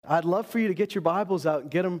I'd love for you to get your Bibles out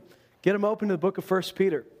and get them open to the book of 1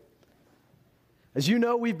 Peter. As you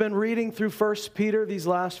know, we've been reading through 1 Peter these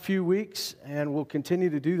last few weeks, and we'll continue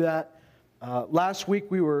to do that. Last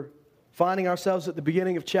week we were finding ourselves at the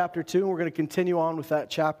beginning of chapter 2, and we're going to continue on with that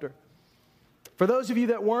chapter. For those of you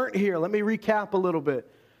that weren't here, let me recap a little bit.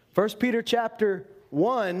 1 Peter chapter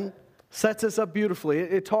 1 sets us up beautifully.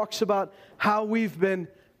 It talks about how we've been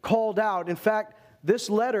called out. In fact, this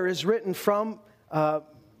letter is written from,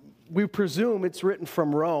 we presume it's written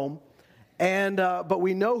from Rome, but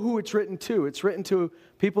we know who it's written to. It's written to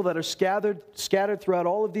people that are scattered throughout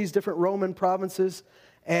all of these different Roman provinces,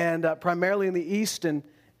 and primarily in the East. And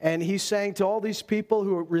he's saying to all these people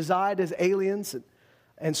who reside as aliens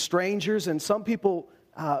and strangers, and some people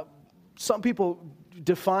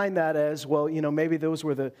define that as, well, maybe those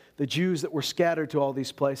were the Jews that were scattered to all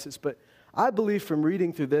these places. But I believe from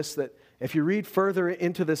reading through this that if you read further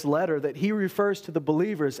into this letter, that he refers to the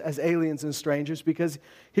believers as aliens and strangers, because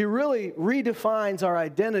he really redefines our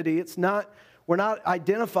identity. We're not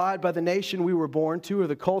identified by the nation we were born to or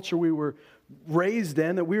the culture we were raised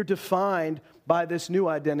in, that we're defined by this new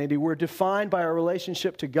identity. We're defined by our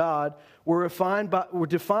relationship to God. We're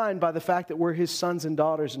defined by the fact that we're his sons and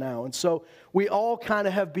daughters now. And so we all kind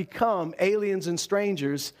of have become aliens and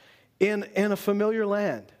strangers in a familiar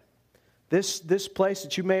land. This place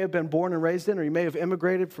that you may have been born and raised in, or you may have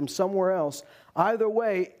immigrated from somewhere else, either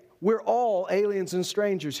way, we're all aliens and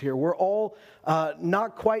strangers here. We're all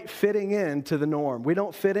not quite fitting into the norm. We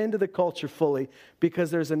don't fit into the culture fully because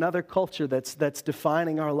there's another culture that's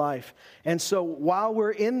defining our life. And so while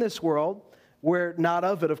we're in this world, we're not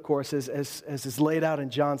of it, of course, as is laid out in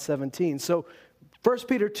John 17. So 1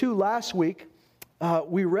 Peter 2 last week,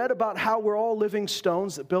 we read about how we're all living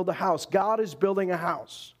stones that build a house. God is building a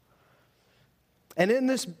house. And in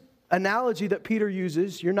this analogy that Peter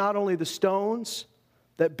uses, you're not only the stones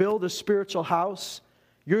that build a spiritual house,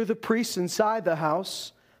 you're the priests inside the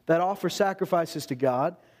house that offer sacrifices to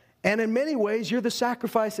God, and in many ways, you're the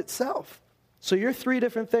sacrifice itself. So you're three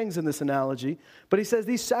different things in this analogy, but he says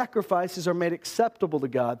these sacrifices are made acceptable to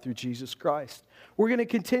God through Jesus Christ. We're going to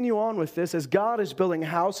continue on with this as God is building a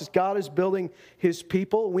house, as God is building his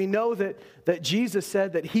people. We know that Jesus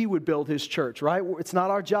said that he would build his church, right? It's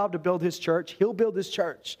not our job to build his church. He'll build his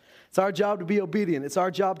church. It's our job to be obedient. It's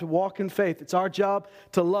our job to walk in faith. It's our job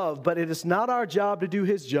to love, but it is not our job to do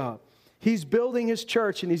his job. He's building his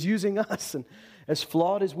church, and he's using us. And as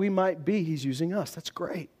flawed as we might be, he's using us. That's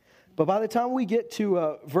great. But by the time we get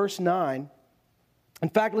to verse 9, in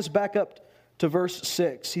fact, let's back up to verse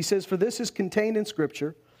 6. He says, "For this is contained in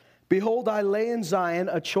Scripture, behold, I lay in Zion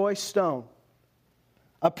a choice stone,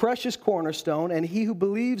 a precious cornerstone, and he who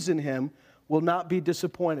believes in him will not be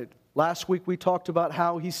disappointed." Last week we talked about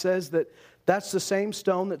how he says that that's the same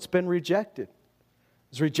stone that's been rejected.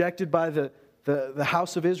 It was rejected by the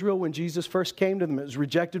house of Israel when Jesus first came to them. It was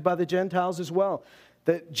rejected by the Gentiles as well.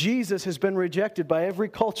 That Jesus has been rejected by every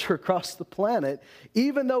culture across the planet,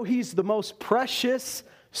 even though he's the most precious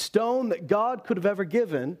stone that God could have ever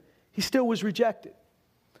given, he still was rejected.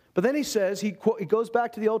 But then he says, he goes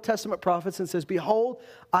back to the Old Testament prophets and says, "Behold,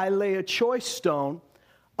 I lay a choice stone,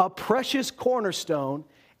 a precious cornerstone,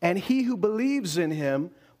 and he who believes in him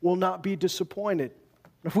will not be disappointed."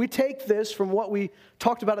 If we take this from what we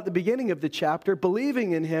talked about at the beginning of the chapter,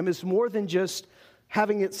 believing in him is more than just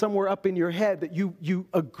having it somewhere up in your head that you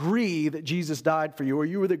agree that Jesus died for you, or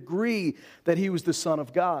you would agree that he was the Son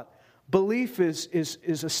of God. Belief is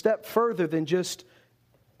a step further than just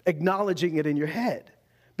acknowledging it in your head.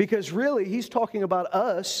 Because really, he's talking about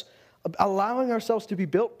us allowing ourselves to be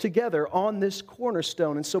built together on this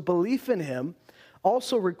cornerstone. And so belief in him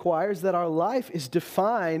also requires that our life is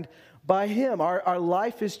defined by him. Our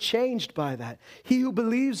life is changed by that. He who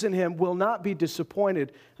believes in him will not be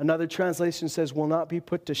disappointed. Another translation says, will not be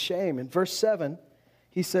put to shame. In verse 7,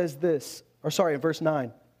 he says this, in verse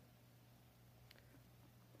 9.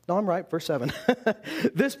 No, I'm right, verse 7.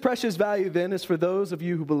 "This precious value then is for those of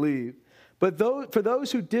you who believe. But for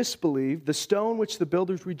those who disbelieve, the stone which the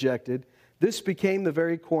builders rejected, this became the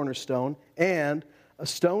very cornerstone, and a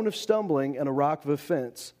stone of stumbling and a rock of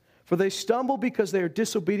offense. For they stumble because they are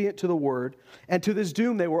disobedient to the word, and to this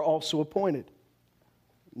doom they were also appointed."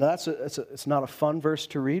 Now it's not a fun verse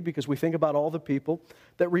to read, because we think about all the people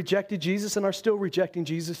that rejected Jesus and are still rejecting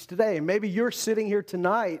Jesus today. And maybe you're sitting here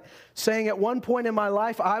tonight saying, at one point in my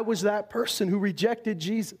life, I was that person who rejected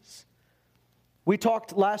Jesus. We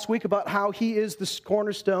talked last week about how he is this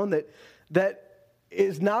cornerstone that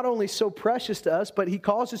is not only so precious to us, but he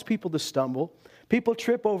causes people to stumble. People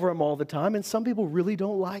trip over him all the time, and some people really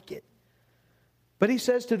don't like it. But he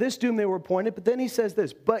says to this doom they were appointed, but then he says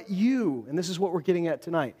this, but you, and this is what we're getting at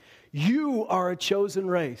tonight, you are a chosen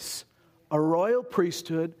race, a royal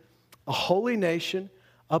priesthood, a holy nation,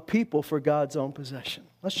 a people for God's own possession.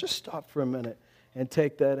 Let's just stop for a minute and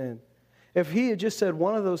take that in. If he had just said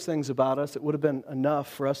one of those things about us, it would have been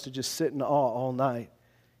enough for us to just sit in awe all night.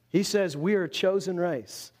 He says we are a chosen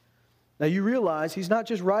race. Now you realize he's not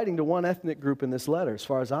just writing to one ethnic group in this letter, as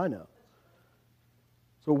far as I know.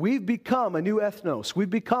 So we've become a new ethnos. We've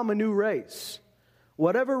become a new race.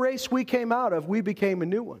 Whatever race we came out of, we became a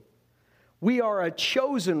new one. We are a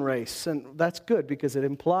chosen race, and that's good because it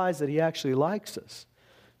implies that he actually likes us.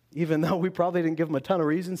 Even though we probably didn't give him a ton of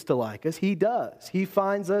reasons to like us, he does. He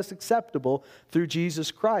finds us acceptable through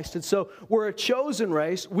Jesus Christ. And so we're a chosen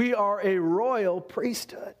race. We are a royal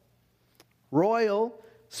priesthood. Royal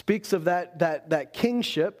speaks of that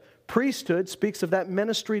kingship. Priesthood speaks of that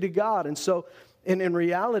ministry to God. And so in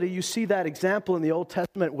reality, you see that example in the Old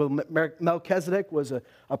Testament where Melchizedek was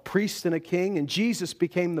a priest and a king, and Jesus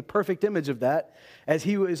became the perfect image of that as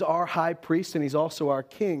he was our high priest and he's also our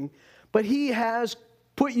king. But he has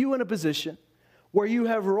put you in a position where you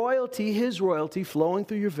have royalty, his royalty, flowing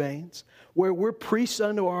through your veins, where we're priests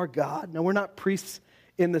unto our God. Now, we're not priests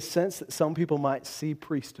in the sense that some people might see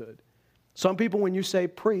priesthood. Some people, when you say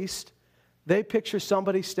priest, they picture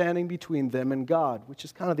somebody standing between them and God, which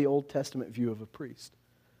is kind of the Old Testament view of a priest.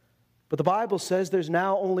 But the Bible says there's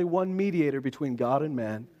now only one mediator between God and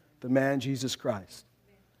man, the man Jesus Christ.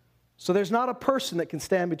 So there's not a person that can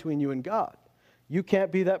stand between you and God. You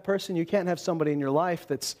can't be that person. You can't have somebody in your life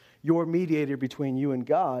that's your mediator between you and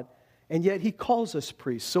God. And yet he calls us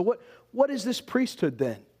priests. So what is this priesthood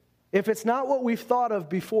then? If it's not what we've thought of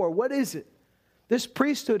before, what is it? This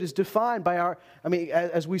priesthood is defined by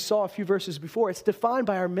as we saw a few verses before, it's defined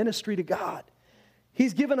by our ministry to God.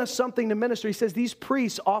 He's given us something to minister. He says these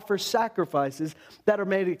priests offer sacrifices that are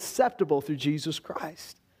made acceptable through Jesus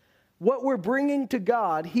Christ. What we're bringing to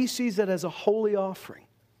God, he sees it as a holy offering.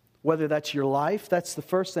 Whether that's your life, that's the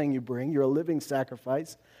first thing you bring. You're a living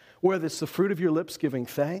sacrifice. Whether it's the fruit of your lips giving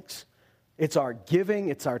thanks. It's our giving,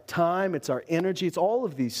 it's our time, it's our energy. It's all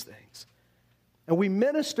of these things. And we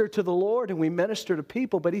minister to the Lord and we minister to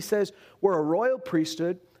people. But he says we're a royal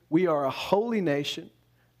priesthood. We are a holy nation.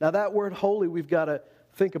 Now that word holy we've got to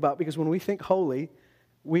think about, because when we think holy,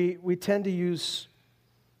 we tend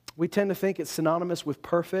to think it's synonymous with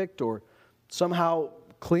perfect or somehow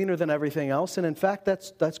cleaner than everything else, and in fact,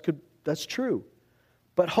 that's true.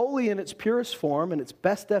 But holy in its purest form and its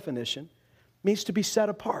best definition means to be set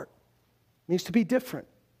apart, means to be different,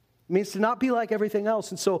 means to not be like everything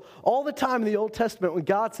else. And so all the time in the Old Testament when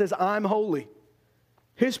God says, I'm holy,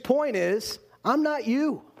 his point is, I'm not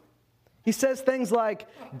you. He says things like,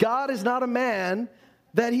 God is not a man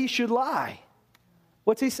that he should lie.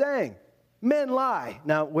 What's he saying? Men lie.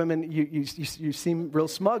 Now, women, you seem real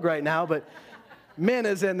smug right now, but men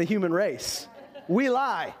as in the human race. We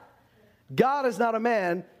lie. God is not a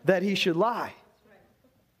man that he should lie.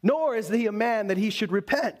 Nor is he a man that he should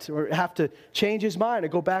repent or have to change his mind or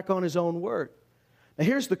go back on his own word. Now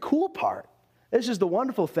here's the cool part. This is the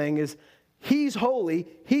wonderful thing is he's holy,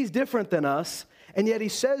 he's different than us, and yet he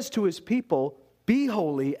says to his people, be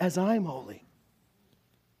holy as I'm holy.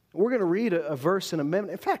 We're going to read a verse in a minute.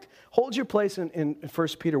 In fact, hold your place in 1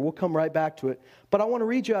 Peter. We'll come right back to it. But I want to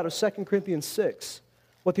read you out of 2 Corinthians 6,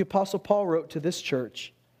 what the Apostle Paul wrote to this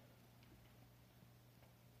church.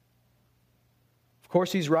 Of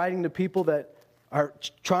course, he's writing to people that are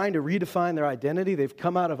trying to redefine their identity. They've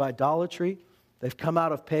come out of idolatry. They've come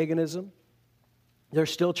out of paganism. They're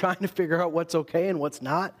still trying to figure out what's okay and what's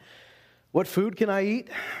not. What food can I eat?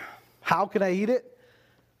 How can I eat it?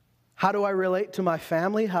 How do I relate to my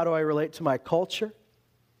family? How do I relate to my culture?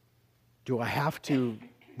 Do I have to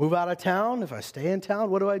move out of town if I stay in town?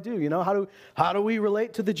 What do I do? You know, how do we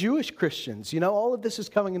relate to the Jewish Christians? You know, all of this is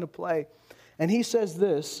coming into play. And he says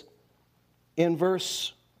this in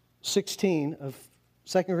verse 16 of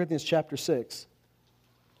 2 Corinthians chapter 6.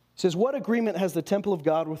 He says, what agreement has the temple of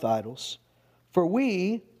God with idols? For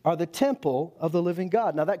we are the temple of the living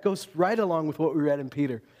God. Now that goes right along with what we read in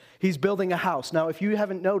Peter. He's building a house. Now, if you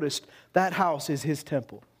haven't noticed, that house is his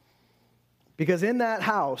temple. Because in that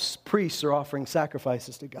house, priests are offering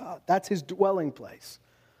sacrifices to God. That's his dwelling place.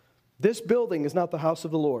 This building is not the house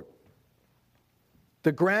of the Lord.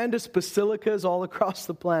 The grandest basilicas all across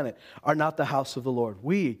the planet are not the house of the Lord.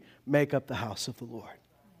 We make up the house of the Lord.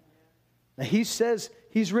 Now, he says,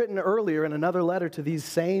 he's written earlier in another letter to the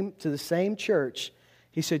same church,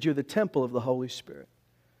 he said, you're the temple of the Holy Spirit.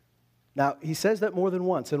 Now, he says that more than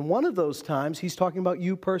once. And one of those times, he's talking about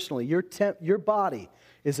you personally. Your body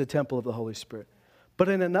is a temple of the Holy Spirit. But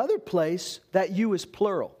in another place, that you is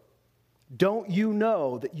plural. Don't you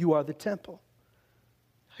know that you are the temple?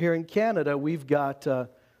 Here in Canada, we've got the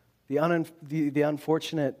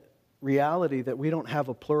unfortunate reality that we don't have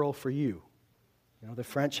a plural for you. You know, the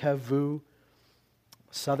French have vous,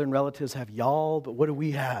 Southern relatives have y'all, but what do we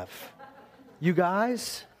have? You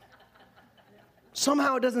guys?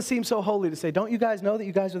 Somehow it doesn't seem so holy to say, don't you guys know that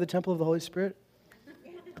you guys are the temple of the Holy Spirit?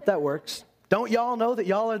 But that works. Don't y'all know that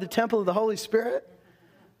y'all are the temple of the Holy Spirit?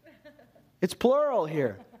 It's plural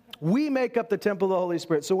here. We make up the temple of the Holy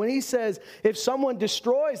Spirit. So when he says, if someone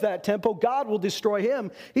destroys that temple, God will destroy him,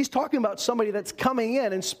 he's talking about somebody that's coming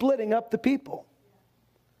in and splitting up the people.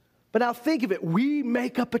 But now think of it. We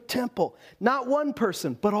make up a temple. Not one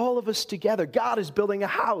person, but all of us together. God is building a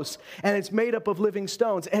house, and it's made up of living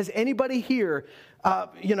stones. Has anybody here,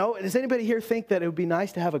 does anybody here think that it would be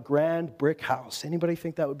nice to have a grand brick house? Anybody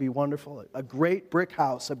think that would be wonderful? A great brick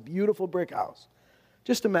house, a beautiful brick house.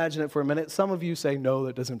 Just imagine it for a minute. Some of you say, no,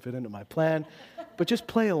 that doesn't fit into my plan. But just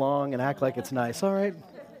play along and act like it's nice. All right?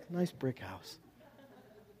 Nice brick house.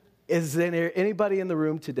 Is there anybody in the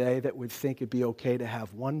room today that would think it'd be okay to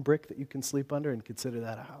have one brick that you can sleep under and consider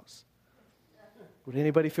that a house? Would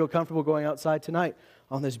anybody feel comfortable going outside tonight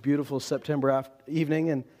on this beautiful September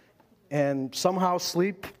evening and somehow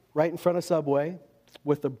sleep right in front of Subway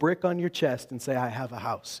with a brick on your chest and say, I have a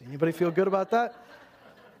house? Anybody feel good about that?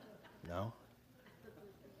 No.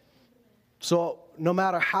 So no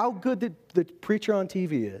matter how good the preacher on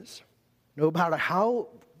TV is, no matter how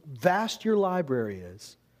vast your library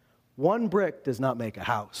is, one brick does not make a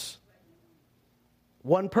house.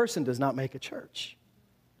 One person does not make a church.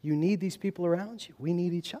 You need these people around you. We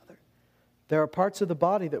need each other. There are parts of the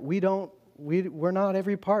body that we're not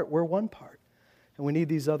every part, we're one part. And we need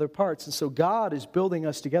these other parts. And so God is building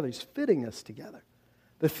us together. He's fitting us together.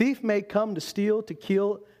 The thief may come to steal, to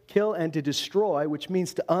kill, and to destroy, which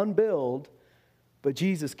means to unbuild. But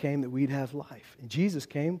Jesus came that we'd have life. And Jesus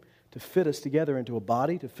came to fit us together into a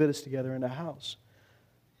body, to fit us together in a house.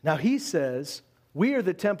 Now he says, we are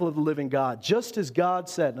the temple of the living God, just as God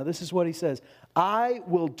said. Now this is what he says. I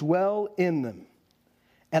will dwell in them,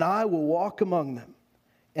 and I will walk among them,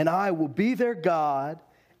 and I will be their God,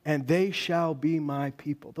 and they shall be my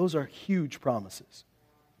people. Those are huge promises.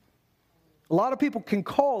 A lot of people can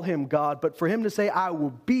call him God, but for him to say, I will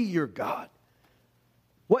be your God.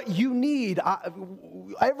 What you need,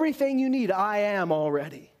 everything you need, I am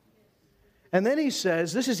already. And then he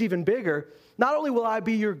says, this is even bigger. Not only will I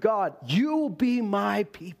be your God, you'll be my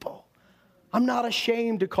people. I'm not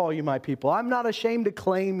ashamed to call you my people. I'm not ashamed to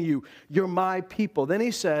claim you. You're my people. Then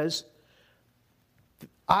he says,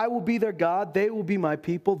 I will be their God. They will be my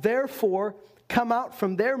people. Therefore, come out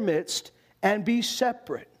from their midst and be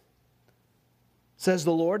separate, says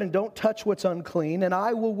the Lord, and don't touch what's unclean. And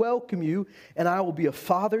I will welcome you, and I will be a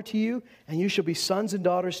father to you, and you shall be sons and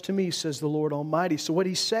daughters to me, says the Lord Almighty. So what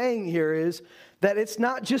he's saying here is that it's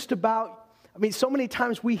not just about, so many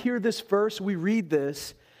times we hear this verse, we read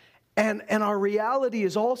this, and our reality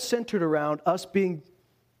is all centered around us being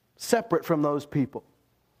separate from those people.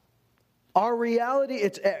 Our reality,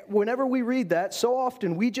 it's whenever we read that, so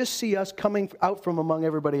often we just see us coming out from among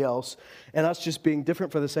everybody else and us just being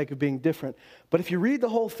different for the sake of being different. But if you read the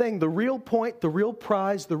whole thing, the real point, the real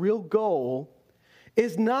prize, the real goal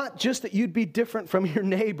is not just that you'd be different from your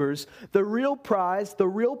neighbors. The real prize, the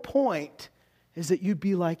real point is that you'd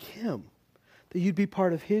be like him, that you'd be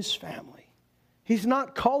part of his family. He's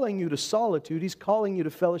not calling you to solitude. He's calling you to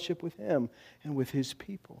fellowship with him and with his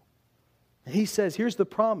people. And he says, here's the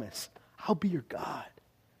promise. I'll be your God.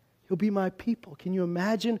 You'll be my people. Can you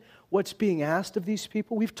imagine what's being asked of these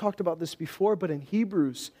people? We've talked about this before, but in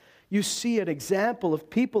Hebrews, you see an example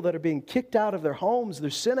of people that are being kicked out of their homes,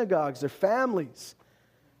 their synagogues, their families,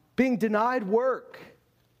 being denied work.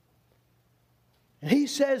 And he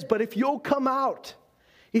says, but if you'll come out,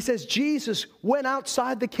 he says, Jesus went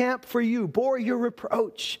outside the camp for you, bore your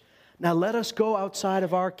reproach. Now let us go outside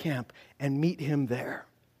of our camp and meet him there.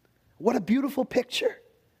 What a beautiful picture.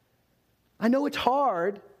 I know it's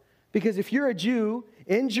hard because if you're a Jew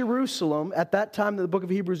in Jerusalem at that time that the book of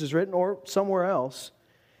Hebrews is written or somewhere else,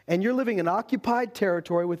 and you're living in occupied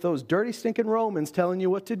territory with those dirty, stinking Romans telling you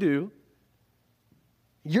what to do,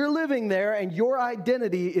 you're living there and your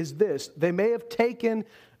identity is this. They may have taken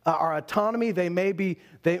our autonomy.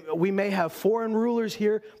 We may have foreign rulers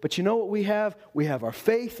here, but you know what we have? We have our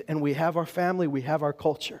faith and we have our family. We have our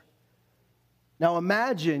culture. Now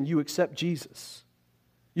imagine you accept Jesus.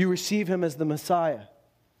 You receive him as the Messiah.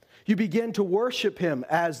 You begin to worship him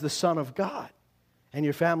as the Son of God. And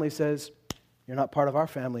your family says, you're not part of our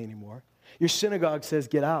family anymore. Your synagogue says,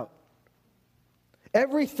 get out.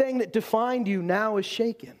 Everything that defined you now is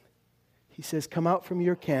shaken. He says, come out from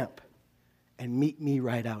your camp and meet me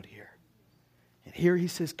right out here. And here he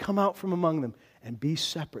says, come out from among them and be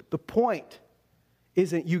separate. The point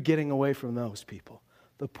isn't you getting away from those people.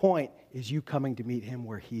 The point is you coming to meet him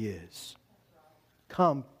where he is.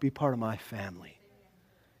 Come be part of my family.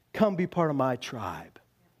 Come be part of my tribe.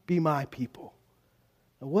 Be my people.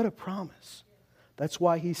 Now, what a promise. That's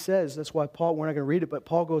why he says, that's why Paul, we're not going to read it, but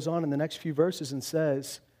Paul goes on in the next few verses and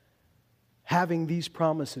says, having these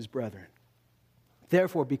promises, brethren,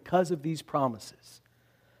 therefore, because of these promises,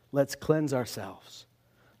 let's cleanse ourselves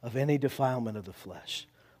of any defilement of the flesh.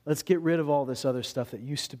 Let's get rid of all this other stuff that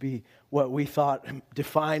used to be what we thought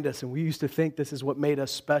defined us, and we used to think this is what made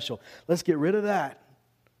us special. Let's get rid of that,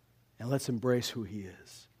 and let's embrace who he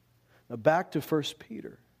is. Now, back to 1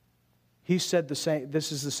 Peter. He said the same.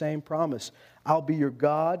 This is the same promise. I'll be your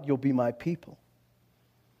God, you'll be my people.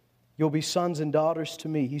 You'll be sons and daughters to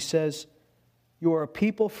me. He says, you are a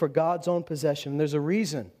people for God's own possession. And there's a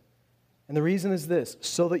reason. And the reason is this,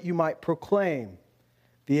 so that you might proclaim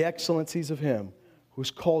the excellencies of him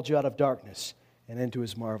who's called you out of darkness and into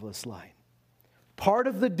his marvelous light. Part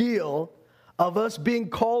of the deal of us being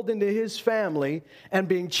called into his family and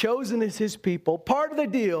being chosen as his people, part of the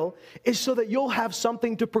deal is so that you'll have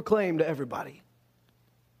something to proclaim to everybody.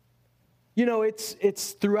 You know, it's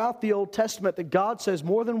throughout the Old Testament that God says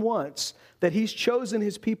more than once that he's chosen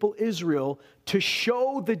his people Israel to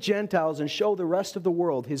show the Gentiles and show the rest of the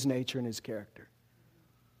world his nature and his character.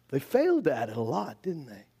 They failed at it a lot, didn't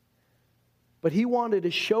they? But he wanted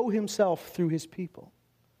to show himself through his people.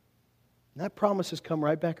 And that promise has come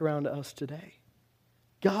right back around to us today.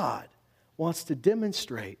 God wants to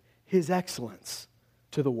demonstrate his excellence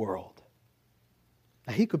to the world.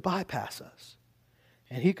 Now, he could bypass us.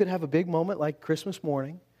 And he could have a big moment like Christmas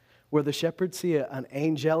morning where the shepherds see an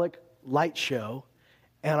angelic light show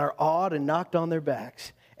and are awed and knocked on their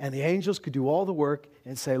backs. And the angels could do all the work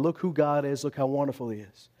and say, look who God is, look how wonderful he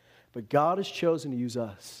is. But God has chosen to use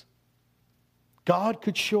us. God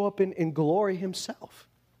could show up in glory himself.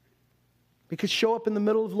 He could show up in the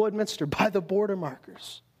middle of Lloydminster by the border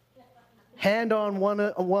markers. Hand on one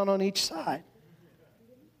on each side.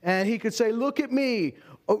 And he could say, look at me.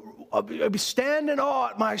 Stand in awe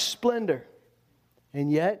at my splendor.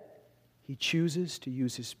 And yet, he chooses to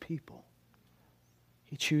use his people.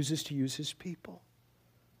 He chooses to use his people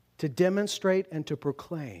to demonstrate and to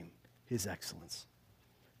proclaim his excellence.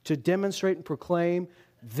 To demonstrate and proclaim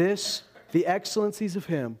the excellencies of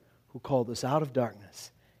him who called us out of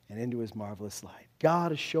darkness and into his marvelous light.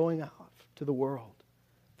 God is showing off to the world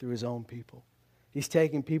through his own people. He's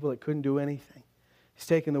taking people that couldn't do anything. He's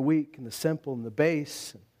taking the weak and the simple and the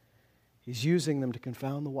base, and he's using them to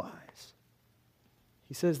confound the wise.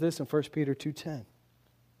 He says this in 1 Peter 2:10.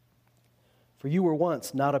 For you were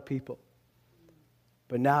once not a people,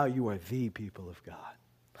 but now you are the people of God.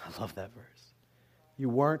 I love that verse. You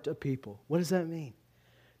weren't a people. What does that mean?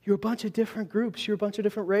 You're a bunch of different groups. You're a bunch of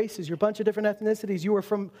different races. You're a bunch of different ethnicities. You were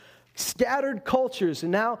from scattered cultures.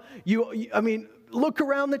 And now, look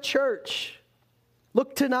around the church.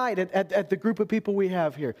 Look tonight at the group of people we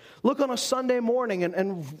have here. Look on a Sunday morning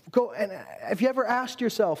and go. And have you ever asked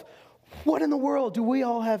yourself, what in the world do we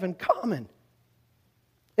all have in common?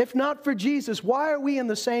 If not for Jesus, why are we in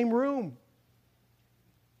the same room?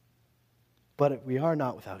 But we are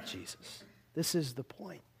not without Jesus. This is the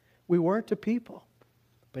point. We weren't a people,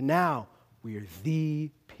 but now we are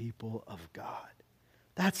the people of God.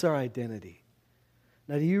 That's our identity.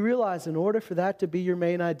 Now, do you realize in order for that to be your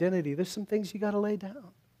main identity, there's some things you got to lay down.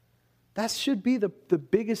 That should be the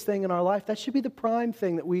biggest thing in our life. That should be the prime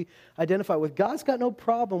thing that we identify with. God's got no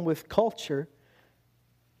problem with culture,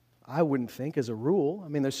 I wouldn't think, as a rule. I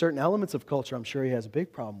mean, there's certain elements of culture I'm sure he has a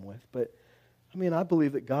big problem with. But, I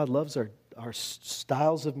believe that God loves our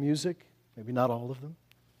styles of music. Maybe not all of them.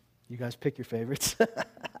 You guys pick your favorites.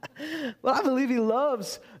 But I believe he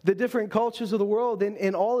loves the different cultures of the world.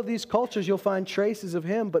 In all of these cultures, you'll find traces of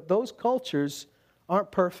him. But those cultures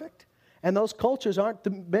aren't perfect. And those cultures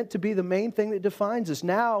aren't meant to be the main thing that defines us.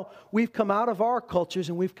 Now, we've come out of our cultures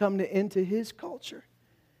and we've come into his culture.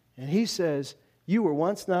 And he says, you were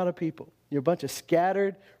once not a people. You're a bunch of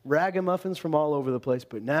scattered ragamuffins from all over the place,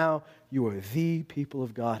 but now you are the people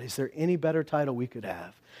of God. Is there any better title we could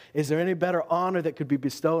have? Is there any better honor that could be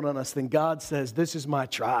bestowed on us than God says, this is my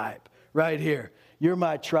tribe right here. You're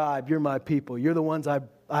my tribe. You're my people. You're the ones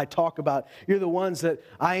I talk about. You're the ones that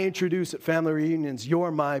I introduce at family reunions.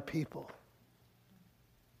 You're my people.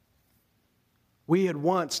 We had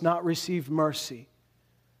once not received mercy,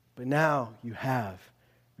 but now you have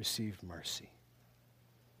received mercy.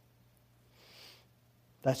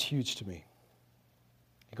 That's huge to me.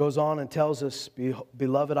 He goes on and tells us,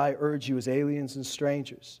 beloved, I urge you as aliens and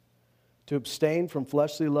strangers to abstain from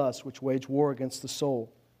fleshly lusts which wage war against the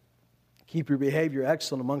soul. Keep your behavior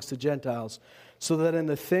excellent amongst the Gentiles, so that in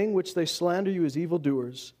the thing which they slander you as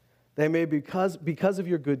evildoers, they may, because of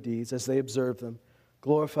your good deeds, as they observe them,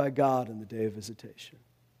 glorify God in the day of visitation.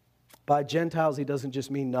 By Gentiles, he doesn't just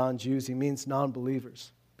mean non-Jews, he means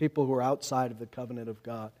non-believers, people who are outside of the covenant of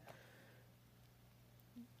God.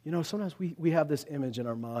 You know, sometimes we have this image in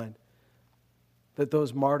our mind that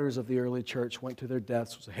those martyrs of the early church went to their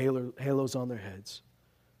deaths with halos on their heads,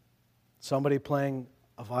 somebody playing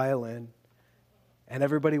a violin, and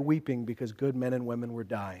everybody weeping because good men and women were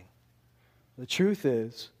dying. The truth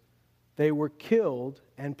is, they were killed,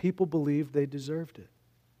 and people believed they deserved it.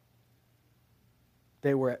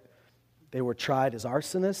 They were tried as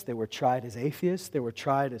arsonists. They were tried as atheists. They were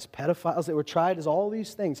tried as pedophiles. They were tried as all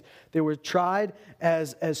these things. They were tried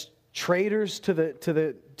as traitors to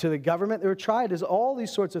the government. They were tried as all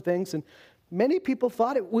these sorts of things. And many people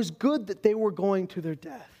thought it was good that they were going to their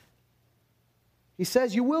death. He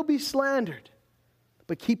says, you will be slandered,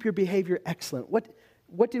 but keep your behavior excellent.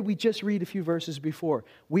 What did we just read a few verses before?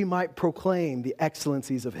 We might proclaim the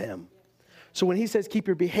excellencies of him. So when he says keep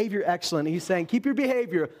your behavior excellent, he's saying keep your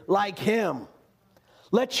behavior like him.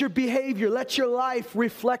 Let your behavior, let your life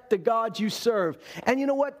reflect the God you serve. And you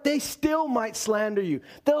know what? They still might slander you.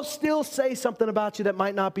 They'll still say something about you that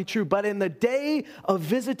might not be true. But in the day of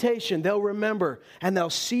visitation, they'll remember and they'll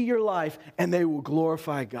see your life and they will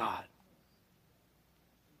glorify God.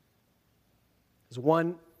 As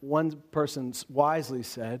one person wisely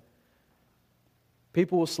said,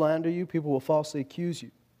 people will slander you, people will falsely accuse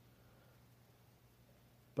you.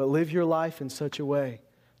 But live your life in such a way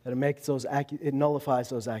that it nullifies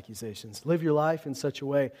those accusations. Live your life in such a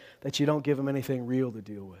way that you don't give them anything real to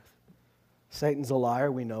deal with. Satan's a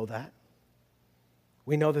liar, we know that.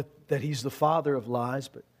 We know that he's the father of lies,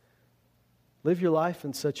 but live your life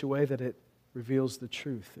in such a way that it reveals the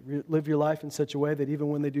truth. Live your life in such a way that even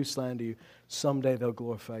when they do slander you, someday they'll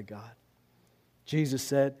glorify God. Jesus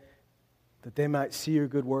said that they might see your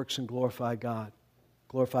good works and glorify God.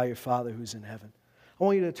 Glorify your Father who's in heaven. I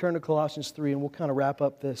want you to turn to Colossians 3, and we'll kind of wrap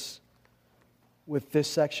up this with this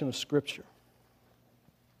section of Scripture.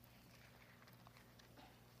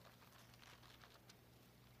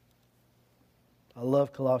 I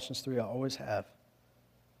love Colossians 3. I always have.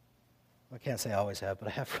 I can't say I always have, but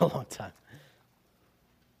I have for a long time.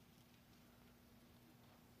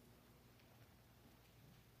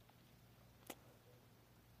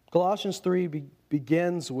 Colossians 3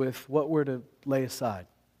 begins with what we're to lay aside.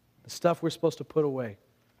 The stuff we're supposed to put away.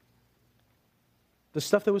 The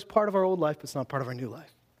stuff that was part of our old life, but it's not part of our new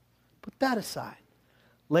life. Put that aside.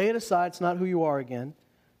 Lay it aside. It's not who you are again.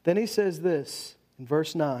 Then he says this in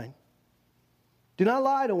verse 9. Do not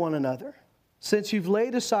lie to one another, since you've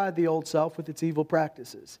laid aside the old self with its evil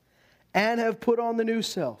practices, and have put on the new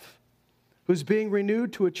self, who's being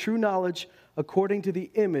renewed to a true knowledge according to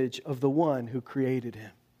the image of the one who created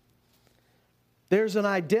him. There's an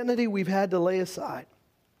identity we've had to lay aside.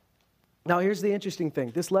 Now, here's the interesting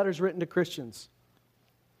thing. This letter's written to Christians.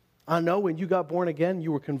 I know when you got born again,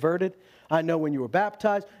 you were converted. I know when you were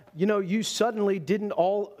baptized, you suddenly didn't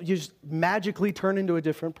you just magically turn into a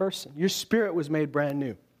different person. Your spirit was made brand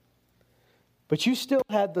new. But you still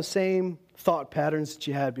had the same thought patterns that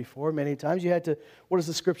you had before. Many times you had to, what does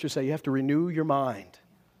the scripture say? You have to renew your mind.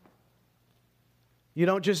 You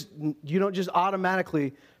don't just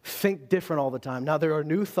automatically think different all the time. Now, there are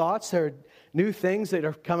new thoughts, there are new things that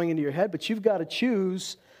are coming into your head, but you've got to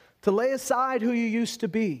choose to lay aside who you used to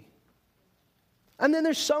be. And then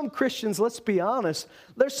there's some Christians, let's be honest,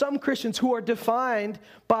 there's some Christians who are defined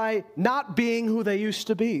by not being who they used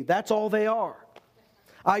to be. That's all they are.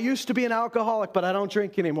 I used to be an alcoholic, but I don't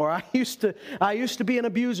drink anymore. I used to be an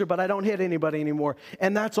abuser, but I don't hit anybody anymore.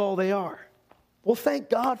 And that's all they are. Well, thank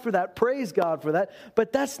God for that. Praise God for that.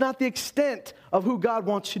 But that's not the extent of who God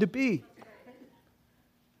wants you to be.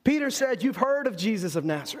 Peter said, you've heard of Jesus of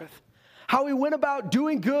Nazareth, how he went about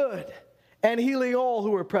doing good and healing all who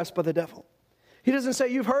were oppressed by the devil. He doesn't say,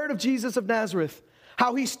 you've heard of Jesus of Nazareth,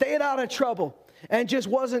 how he stayed out of trouble and just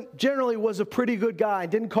generally was a pretty good guy,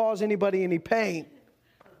 didn't cause anybody any pain.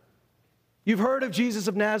 You've heard of Jesus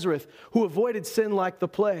of Nazareth, who avoided sin like the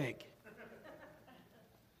plague.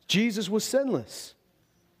 Jesus was sinless,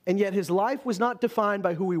 and yet his life was not defined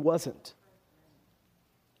by who he wasn't.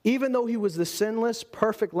 Even though he was the sinless,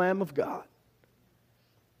 perfect Lamb of God,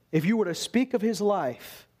 if you were to speak of his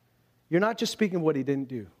life, you're not just speaking of what he didn't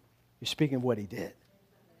do. You're speaking of what he did.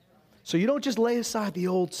 So you don't just lay aside the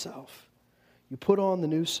old self. You put on the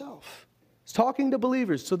new self. It's talking to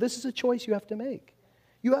believers, so this is a choice you have to make.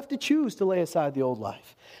 You have to choose to lay aside the old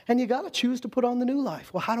life. And you got to choose to put on the new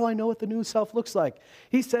life. Well, how do I know what the new self looks like?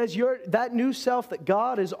 He says that new self that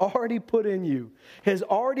God has already put in you, has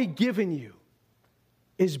already given you,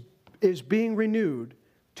 is being renewed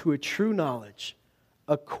to a true knowledge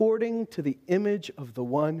according to the image of the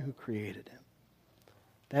one who created him.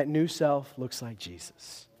 That new self looks like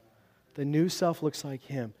Jesus. The new self looks like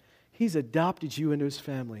him. He's adopted you into his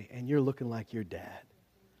family, and you're looking like your dad.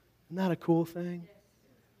 Isn't that a cool thing?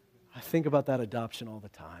 I think about that adoption all the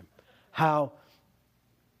time. How,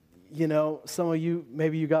 some of you,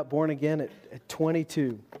 maybe you got born again at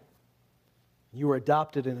 22. You were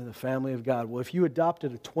adopted into the family of God. Well, if you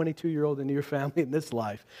adopted a 22-year-old into your family in this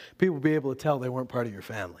life, people would be able to tell they weren't part of your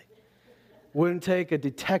family. Wouldn't take a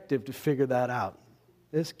detective to figure that out.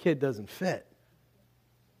 This kid doesn't fit.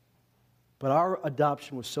 But our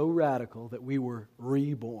adoption was so radical that we were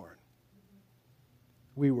reborn.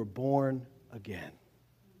 We were born again.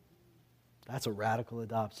 That's a radical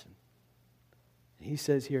adoption. And he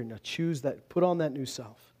says here, now choose that, put on that new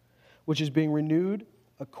self, which is being renewed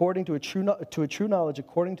according to a true knowledge,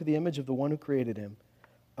 according to the image of the one who created him,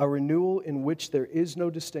 a renewal in which there is no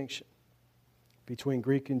distinction between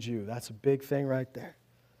Greek and Jew. That's a big thing right there.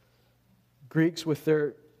 Greeks with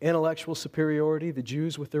their intellectual superiority, the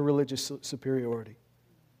Jews with their religious superiority.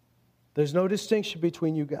 There's no distinction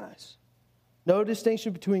between you guys. No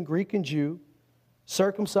distinction between Greek and Jew,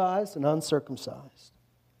 circumcised and uncircumcised,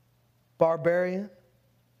 barbarian,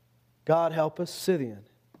 God help us, Scythian.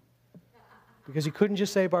 Because he couldn't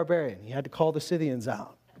just say barbarian. He had to call the Scythians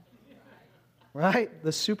out. Right?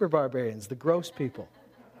 The super barbarians, the gross people.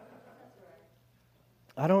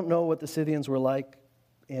 I don't know what the Scythians were like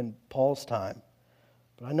in Paul's time,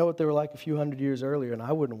 but I know what they were like a few hundred years earlier, and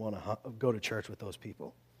I wouldn't want to go to church with those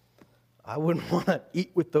people. I wouldn't want to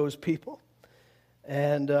eat with those people.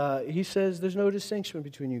 And he says there's no distinction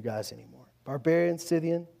between you guys anymore. Barbarian,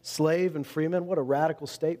 Scythian, slave, and freeman. What a radical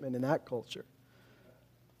statement in that culture.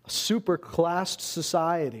 A super-classed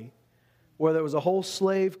society where there was a whole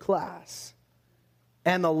slave class.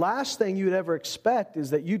 And the last thing you'd ever expect is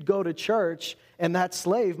that you'd go to church and that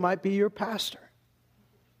slave might be your pastor.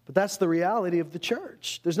 But that's the reality of the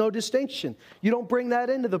church. There's no distinction. You don't bring that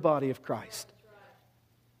into the body of Christ.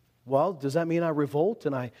 Well, does that mean I revolt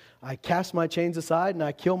and I cast my chains aside and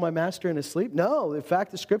I kill my master in his sleep? No. In fact,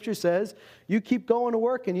 the scripture says you keep going to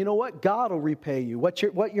work and you know what? God will repay you. What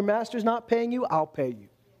your master's not paying you, I'll pay you.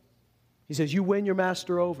 He says you win your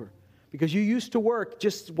master over. Because you used to work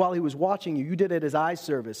just while he was watching you. You did it as eye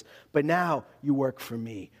service. But now you work for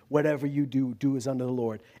me. Whatever you do, do as unto the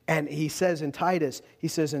Lord. And he says in Titus, he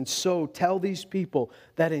says, and so tell these people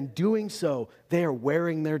that in doing so, they are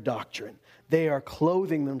wearing their doctrine. They are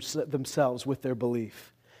clothing themselves with their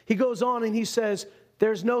belief. He goes on and he says,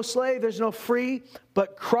 there's no slave, there's no free,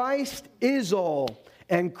 but Christ is all,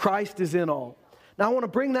 and Christ is in all. Now, I want to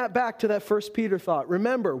bring that back to that 1 Peter thought.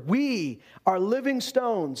 Remember, we are living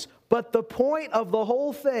stones, but the point of the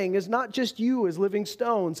whole thing is not just you as living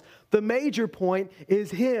stones. The major point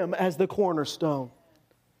is him as the cornerstone.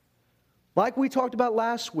 Like we talked about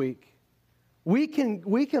last week, we can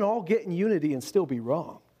all get in unity and still be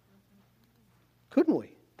wrong. Couldn't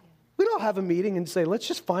we? We'd all have a meeting and say, let's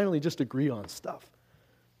just finally just agree on stuff.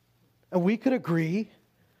 And we could agree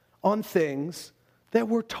on things that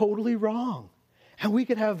were totally wrong. And we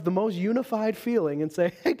could have the most unified feeling and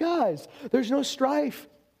say, hey guys, there's no strife.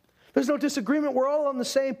 There's no disagreement. We're all on the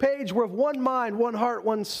same page. We're of one mind, one heart,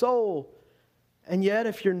 one soul. And yet,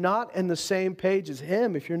 if you're not in the same page as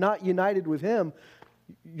him, if you're not united with him,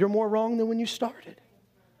 you're more wrong than when you started.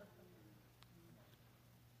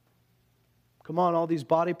 Come on, all these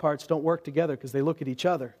body parts don't work together because they look at each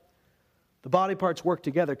other. The body parts work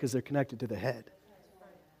together because they're connected to the head.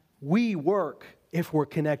 We work if we're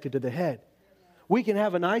connected to the head. We can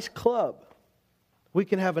have a nice club. We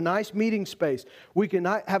can have a nice meeting space. We can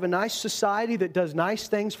have a nice society that does nice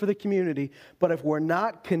things for the community. But if we're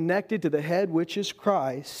not connected to the head, which is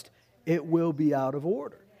Christ, it will be out of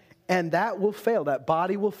order. And that will fail. That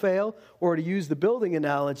body will fail. Or to use the building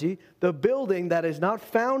analogy, the building that is not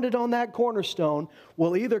founded on that cornerstone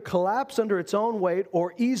will either collapse under its own weight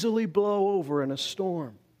or easily blow over in a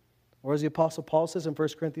storm. Or as the Apostle Paul says in 1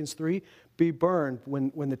 Corinthians 3, be burned.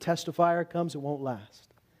 When the test of fire comes, it won't last.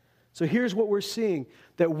 So here's what we're seeing,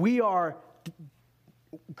 that we are,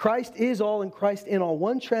 Christ is all and Christ in all.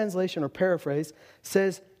 One translation or paraphrase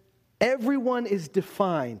says, everyone is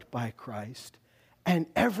defined by Christ and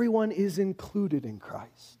everyone is included in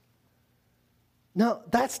Christ. Now,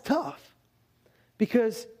 that's tough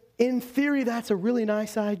because in theory, that's a really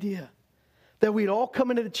nice idea. That we'd all come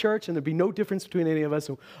into the church and there'd be no difference between any of us.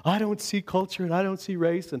 So I don't see culture and I don't see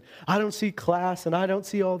race and I don't see class and I don't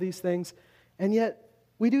see all these things. And yet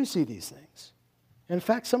we do see these things. And in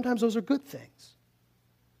fact, sometimes those are good things.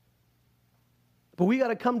 But we got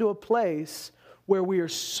to come to a place where we are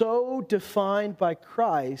so defined by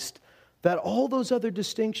Christ that all those other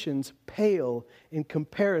distinctions pale in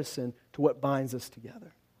comparison to what binds us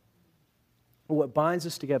together. What binds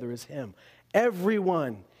us together is Him.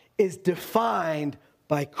 Everyone is defined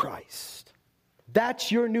by Christ.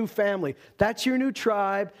 That's your new family. That's your new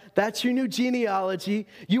tribe. That's your new genealogy.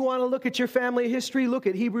 You want to look at your family history? Look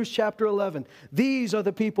at Hebrews chapter 11. These are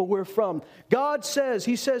the people we're from. God says,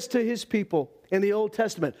 He says to His people in the Old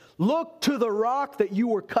Testament, look to the rock that you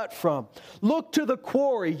were cut from. Look to the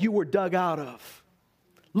quarry you were dug out of.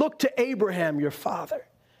 Look to Abraham, your father.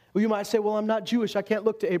 Well, you might say, well, I'm not Jewish. I can't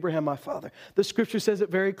look to Abraham, my father. The scripture says it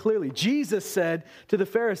very clearly. Jesus said to the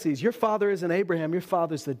Pharisees, your father isn't Abraham, your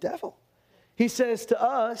father's the devil. He says to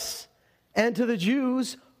us and to the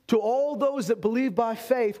Jews, to all those that believe by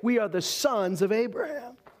faith, we are the sons of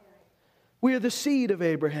Abraham. We are the seed of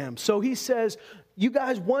Abraham. So He says, you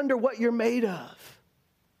guys wonder what you're made of.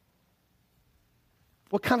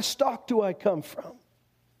 What kind of stock do I come from?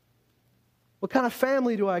 What kind of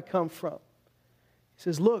family do I come from? He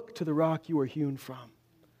says, look to the rock you were hewn from.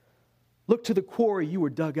 Look to the quarry you were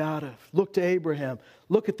dug out of. Look to Abraham.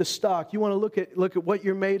 Look at the stock. You want to look at what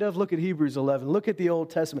you're made of? Look at Hebrews 11. Look at the Old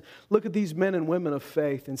Testament. Look at these men and women of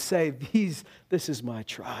faith and say, this is my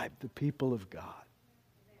tribe, the people of God.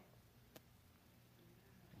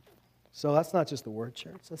 So that's not just the Word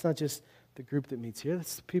Church. That's not just the group that meets here.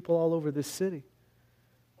 That's the people all over this city.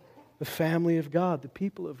 The family of God, the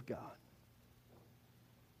people of God.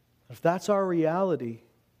 If that's our reality,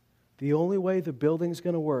 the only way the building's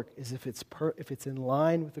going to work is if it's in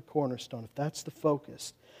line with the cornerstone. If that's the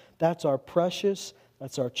focus. That's our precious,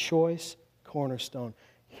 that's our choice cornerstone.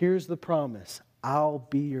 Here's the promise. I'll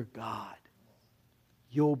be your God.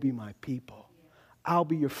 You'll be my people. I'll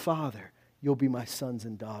be your father. You'll be my sons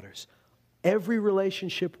and daughters. Every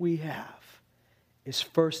relationship we have is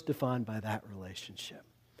first defined by that relationship.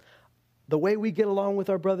 The way we get along with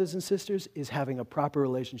our brothers and sisters is having a proper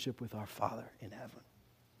relationship with our Father in heaven.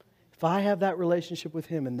 If I have that relationship with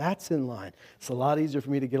Him and that's in line, it's a lot easier for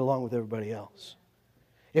me to get along with everybody else.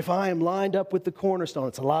 If I am lined up with the cornerstone,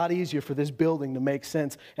 it's a lot easier for this building to make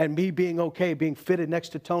sense and me being okay being fitted next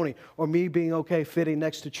to Tony or me being okay fitting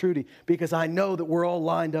next to Trudy because I know that we're all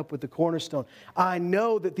lined up with the cornerstone. I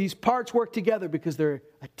know that these parts work together because they're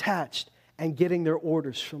attached and getting their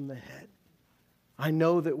orders from the head. I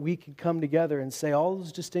know that we can come together and say all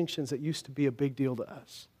those distinctions that used to be a big deal to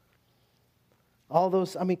us. All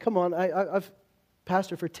those, come on, I've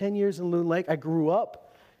pastored for 10 years in Loon Lake. I grew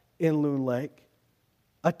up in Loon Lake,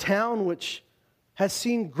 a town which has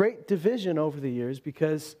seen great division over the years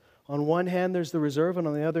because on one hand there's the reserve and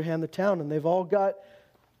on the other hand the town, and they've all got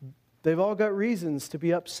reasons to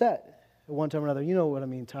be upset at one time or another. You know what I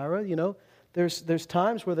mean, Tyra, you know. There's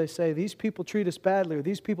times where they say, these people treat us badly, or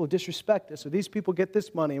these people disrespect us, or these people get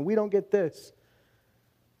this money, and we don't get this.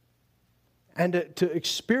 And to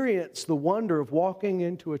experience the wonder of walking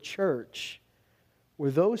into a church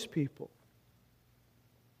where those people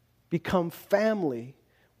become family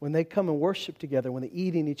when they come and worship together, when they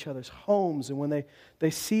eat in each other's homes, and when they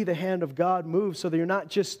see the hand of God move so that you're not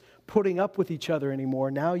just putting up with each other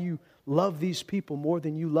anymore. Now you love these people more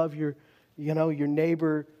than you love your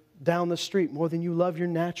neighbor down the street, more than you love your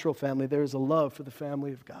natural family. There is a love for the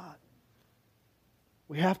family of God.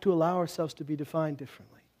 We have to allow ourselves to be defined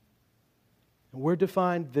differently. And we're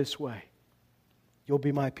defined this way. You'll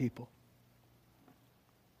be my people.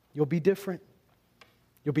 You'll be different.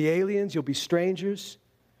 You'll be aliens. You'll be strangers.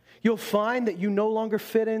 You'll find that you no longer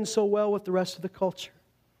fit in so well with the rest of the culture.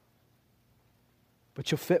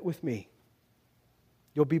 But you'll fit with me.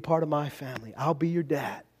 You'll be part of my family. I'll be your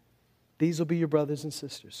dad. These will be your brothers and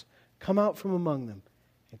sisters. Come out from among them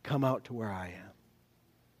and come out to where I am.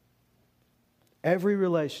 Every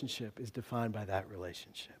relationship is defined by that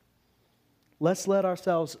relationship. Let's allow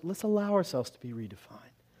ourselves to be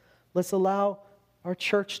redefined. Let's allow our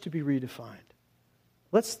church to be redefined.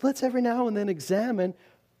 Let's every now and then examine,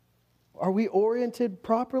 are we oriented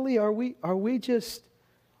properly? Are we just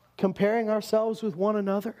comparing ourselves with one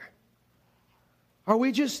another? Are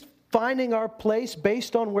we just finding our place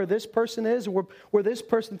based on where this person is or where this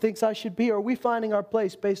person thinks I should be? Or are we finding our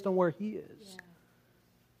place based on where he is? Yeah.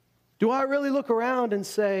 Do I really look around and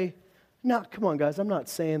say, no, come on, guys, I'm not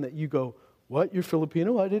saying that you go, what, you're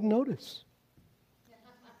Filipino? I didn't notice.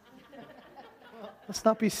 Let's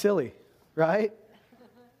not be silly, right?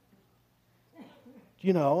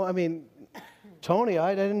 Tony,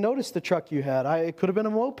 I didn't notice the truck you had. It could have been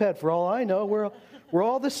a moped for all I know. We're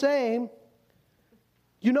all the same.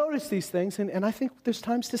 You notice these things, and I think there's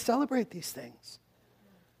times to celebrate these things.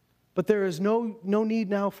 But there is no need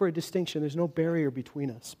now for a distinction. There's no barrier between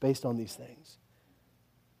us based on these things.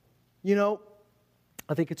 You know,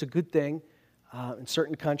 I think it's a good thing in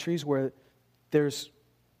certain countries where there's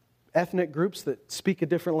ethnic groups that speak a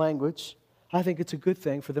different language. I think it's a good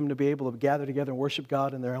thing for them to be able to gather together and worship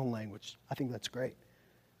God in their own language. I think that's great.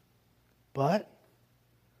 But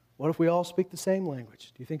what if we all speak the same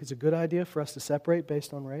language? Do you think it's a good idea for us to separate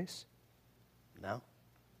based on race? No.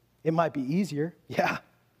 It might be easier, yeah.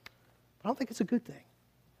 But I don't think it's a good thing.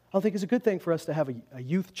 I don't think it's a good thing for us to have a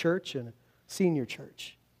youth church and a senior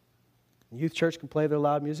church. The youth church can play their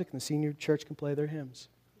loud music and the senior church can play their hymns.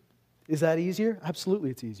 Is that easier? Absolutely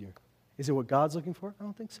it's easier. Is it what God's looking for? I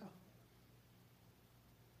don't think so.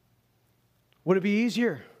 Would it be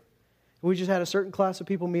easier if we just had a certain class of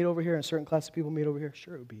people meet over here and a certain class of people meet over here?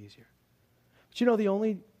 Sure, it would be easier. But you know the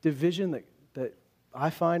only division that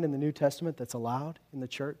I find in the New Testament that's allowed in the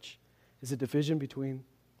church is a division between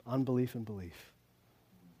unbelief and belief.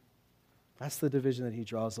 That's the division that he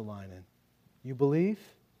draws the line in. You believe,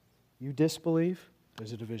 you disbelieve,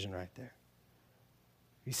 there's a division right there.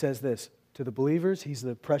 He says this, to the believers, he's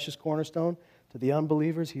the precious cornerstone. To the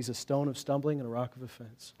unbelievers, he's a stone of stumbling and a rock of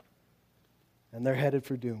offense. And they're headed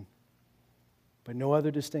for doom. But no other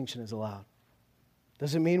distinction is allowed.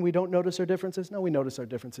 Does it mean we don't notice our differences? No, we notice our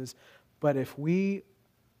differences. But if we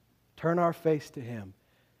turn our face to him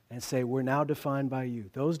and say, we're now defined by you,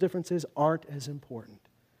 those differences aren't as important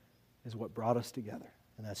as what brought us together,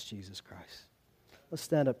 and that's Jesus Christ. Let's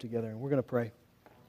stand up together, and we're going to pray.